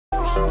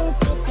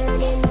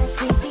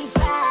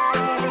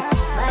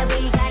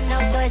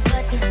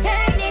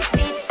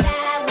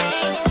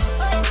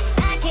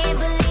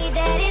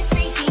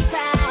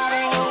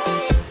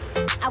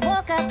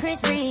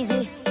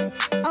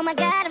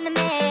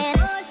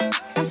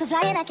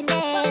flying, I can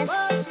dance.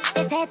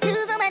 There's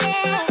tattoos on my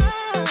neck.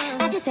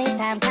 I just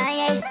FaceTime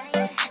Kanye.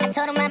 I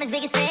told him I'm his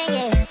biggest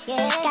fan,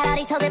 yeah. Got all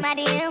these hoes in my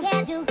DM. Yeah,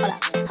 I do. Hold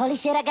up. Holy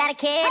shit, I got a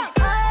kid.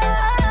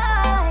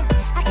 Oh,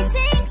 I can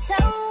sing so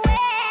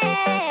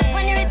well.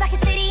 Wonder if I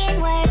can say the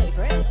N-word.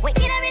 Wait,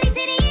 can I really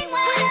say the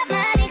N-word? What up,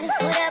 my niggas?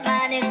 What up,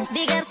 my niggas?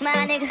 Big ups,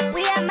 my nigga.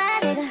 We are my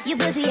nigga. You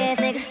pussy ass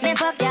nigga. Man,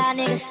 fuck y'all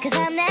niggas. Cause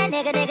I'm that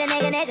nigga. I'm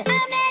that nigga.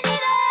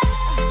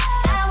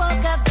 I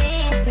woke up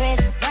in Chris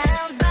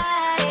Brown's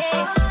body.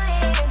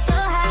 So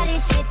how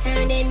this shit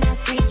turned into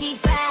Freaky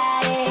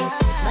Friday.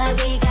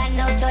 But we got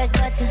no choice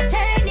but to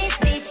turn this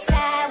bitch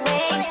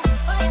sideways.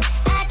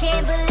 I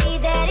can't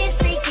believe that it's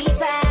Freaky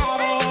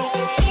Friday.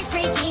 It's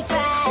Freaky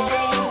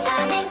Friday.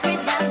 I'm in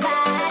Chris Brown's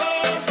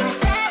body. My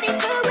drive is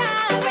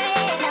Ferrari.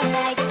 And I'm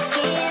like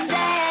skin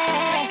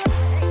black.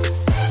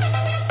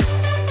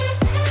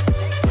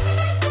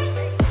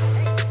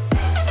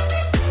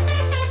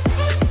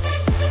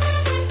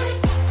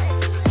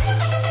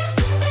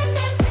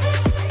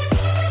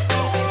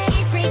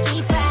 It's Freaky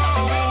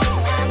Friday.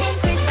 I'm in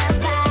Chris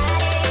Brown's body.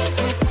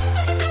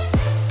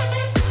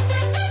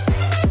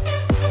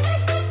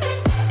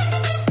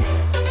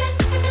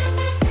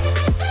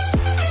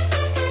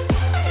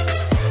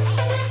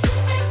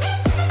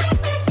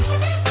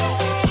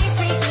 It's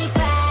Freaky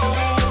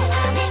Friday.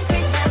 I'm in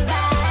Chris Brown's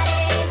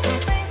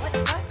body. What the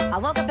fuck? I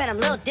woke up and I'm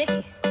Lil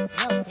Dicky.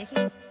 Lil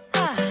Dicky?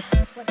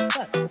 What the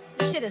fuck?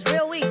 This shit is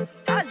real weak.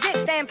 How's Dick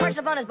staying perched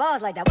up on his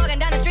balls like that? Walking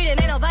down the street and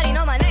ain't nobody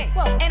know my name.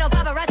 Whoa. Ain't no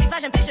paparazzi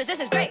flashing pictures, this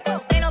is great.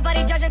 Ain't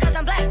nobody judging cause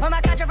I'm black or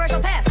my controversial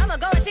past. I'ma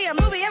go and see a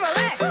movie and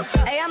relax.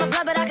 Hey, I'm a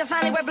blood, but I can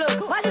finally wear blue.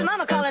 Why's his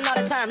mama calling all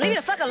the time? Leave me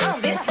the fuck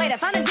alone, bitch. Wait,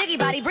 if I'm in Diggy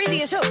body,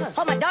 breezy is who?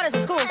 Hold my daughters in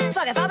school.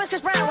 Fuck, if I was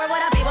Chris Brown, where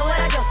would I be? What would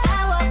I do?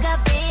 I woke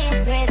up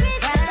in Chris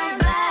Brown's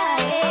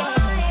body.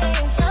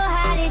 So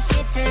how this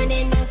shit turned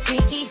into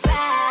Freaky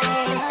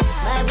Friday.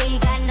 But we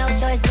got no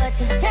choice but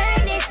to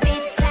turn this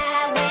bitch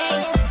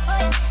sideways.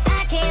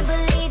 I can't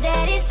believe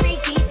that it's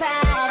Freaky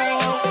Friday.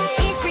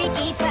 It's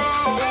Freaky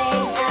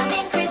Friday. I'm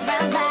in Chris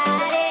Brown's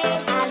body.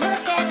 I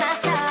look at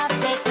myself,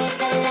 think with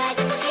the light.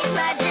 It's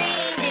my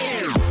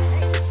dream.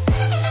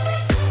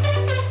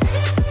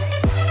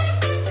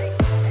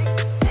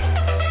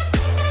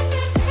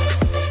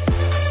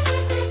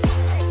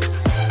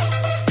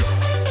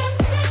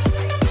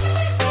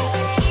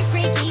 It's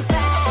Freaky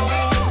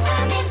Friday.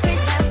 I'm in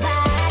Chris Brown's body.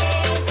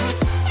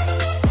 It's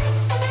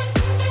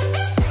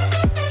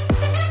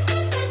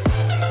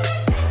Freaky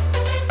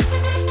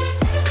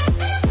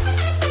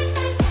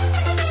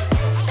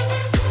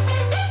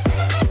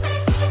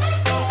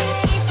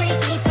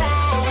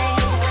Friday.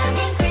 I'm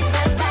in Chris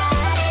Brown's body.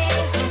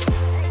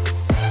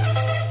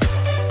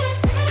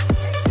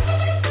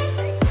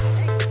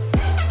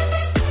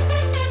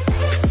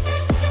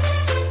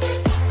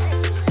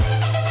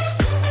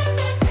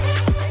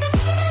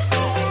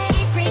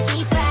 It's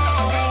Freaky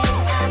Friday.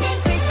 I'm in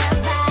Chris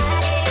Brown's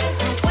body.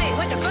 Wait,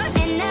 what the fuck?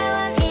 And now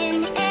I'm in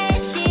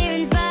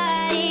Ayrshire's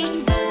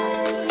body.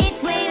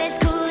 It's way less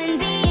cool than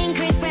being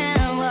Chris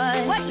Brown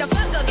was. What the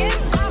fuck again?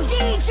 I'm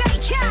DJ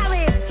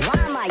Khaled. Why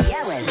am I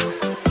yelling?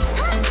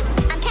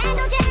 I'm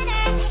Kendall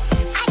Jenner.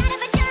 I got a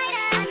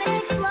vagina. I'm gonna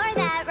explore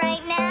that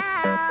right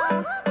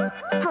now.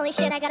 Holy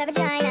shit, I got a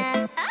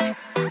vagina.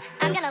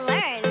 I'm gonna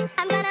learn.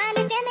 I'm gonna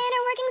understand the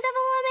inner workings of a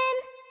woman.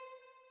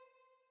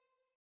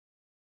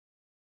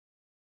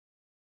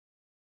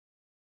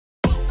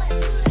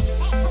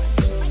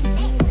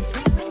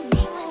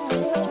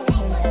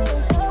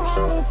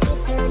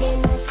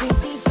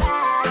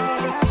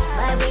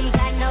 But we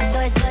got no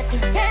choice but to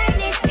turn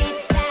this bitch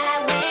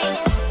sideways.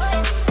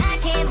 I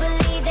can't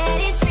believe that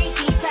it's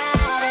Freaky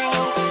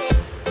Friday.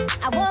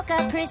 I woke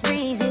up Chris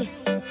Breezy.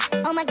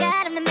 Oh my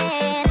god, I'm the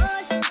man.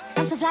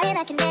 I'm so fly and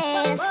I can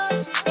dance.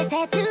 There's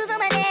tattoos on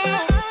my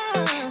neck.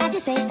 I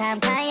just FaceTime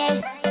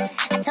Kanye.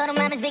 I told him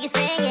I'm his biggest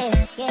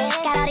fan, yeah.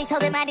 Got all these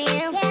hoes in my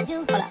DM. Yeah, I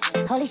do. Hold up.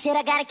 Holy shit,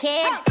 I got a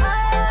kid. Oh,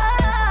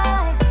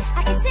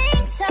 I can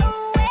sing so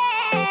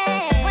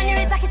well. Wonder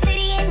if I can say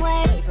the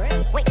N-word.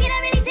 Wait, can I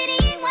really say the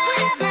N-word?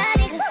 What up, my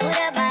niggas? What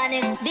up, my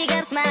niggas? Big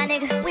ups, my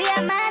nigga. We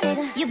are my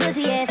nigga. You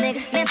pussy ass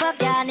nigga. Man,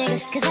 fuck y'all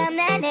niggas. Cause I'm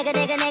that nigga. I'm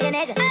that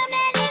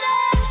nigga.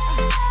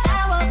 I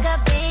woke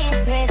up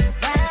in Chris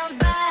Brown's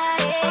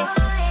body.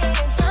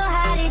 So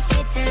how this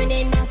shit turned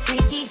into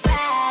Freaky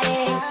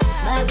Friday.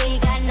 But we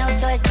got no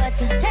choice but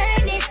to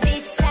turn this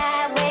bitch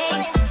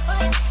sideways.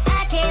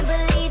 I can't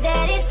believe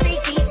that it's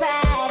Freaky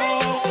Friday.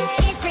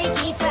 It's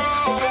Freaky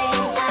Friday.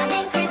 I'm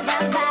in Chris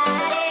Brown's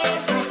body.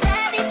 My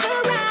drive is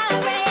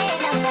Ferrari.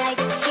 And I'm like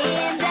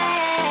skin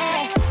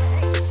black.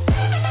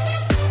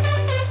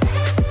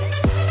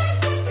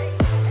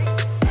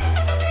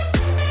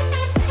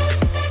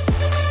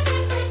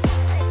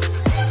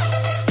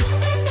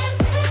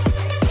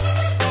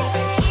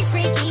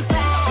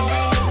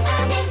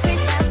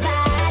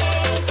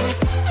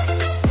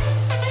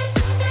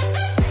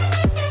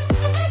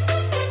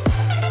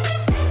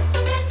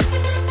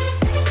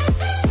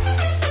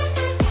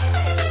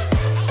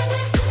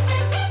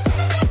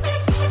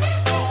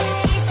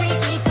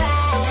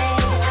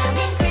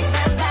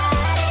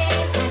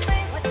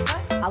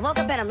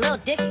 I'm Lil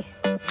Dicky.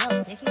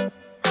 Lil Dicky?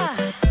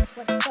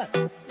 What the fuck?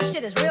 This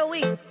shit is real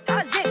weak.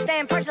 How's Dick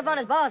staying perched up on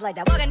his balls like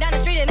that? Walking down the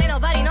street and ain't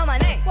nobody know my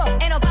name. Whoa.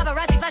 Ain't no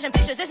paparazzi flashing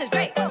pictures, this is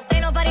great. Whoa.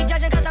 Ain't nobody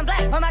judging cause I'm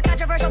black or my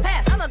controversial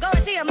past. I'ma go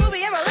and see a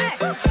movie and relax.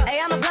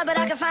 Hey, I'm a blood, but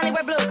I can finally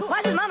wear blue.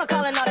 Why's his mama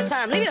calling all the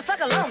time? Leave me the fuck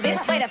alone, bitch.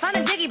 Wait, if I'm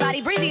in Diggy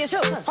body, breezy is who?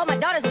 Hold my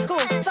daughters in school.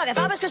 Fuck, if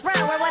I was Chris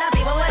Brown, where would I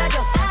be? What would I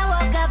do? I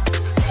woke up.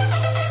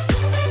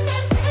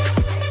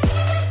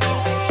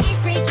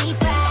 It's Freaky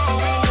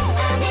Friday.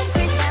 I'm in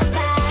Chris Brown's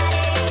body.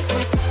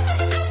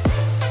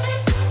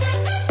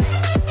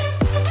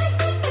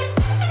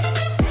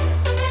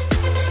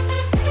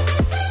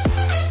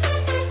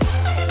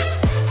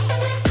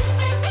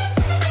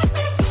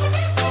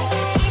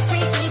 It's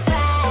Freaky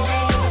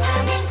Friday.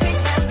 I'm in Chris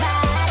Brown's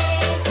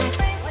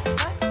body. What the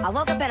fuck? I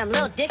woke up and I'm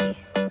Lil Dicky.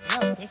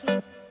 Lil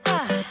Dicky?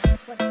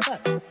 What the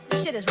fuck?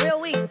 This shit is real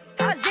weak.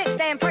 How's Dick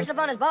staying perched up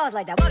on his balls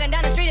like that? Walking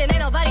down the street and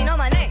ain't nobody know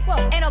my name. Whoa.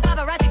 Ain't no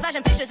paparazzi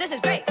flashing pictures, this is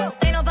great. Whoa.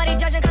 Ain't nobody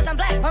judging cause I'm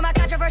black or my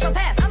controversial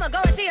past. I'ma go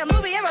and see a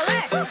movie and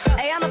relax.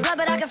 Hey, I'm a blood,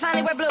 but I can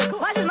finally wear blue.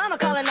 Why's his mama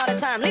calling all the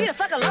time? Leave me the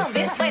fuck alone,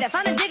 bitch. Wait, if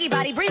I'm in Diggy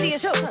body, breezy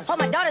is who? Hold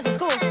my daughters in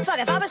school. Fuck,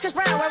 if I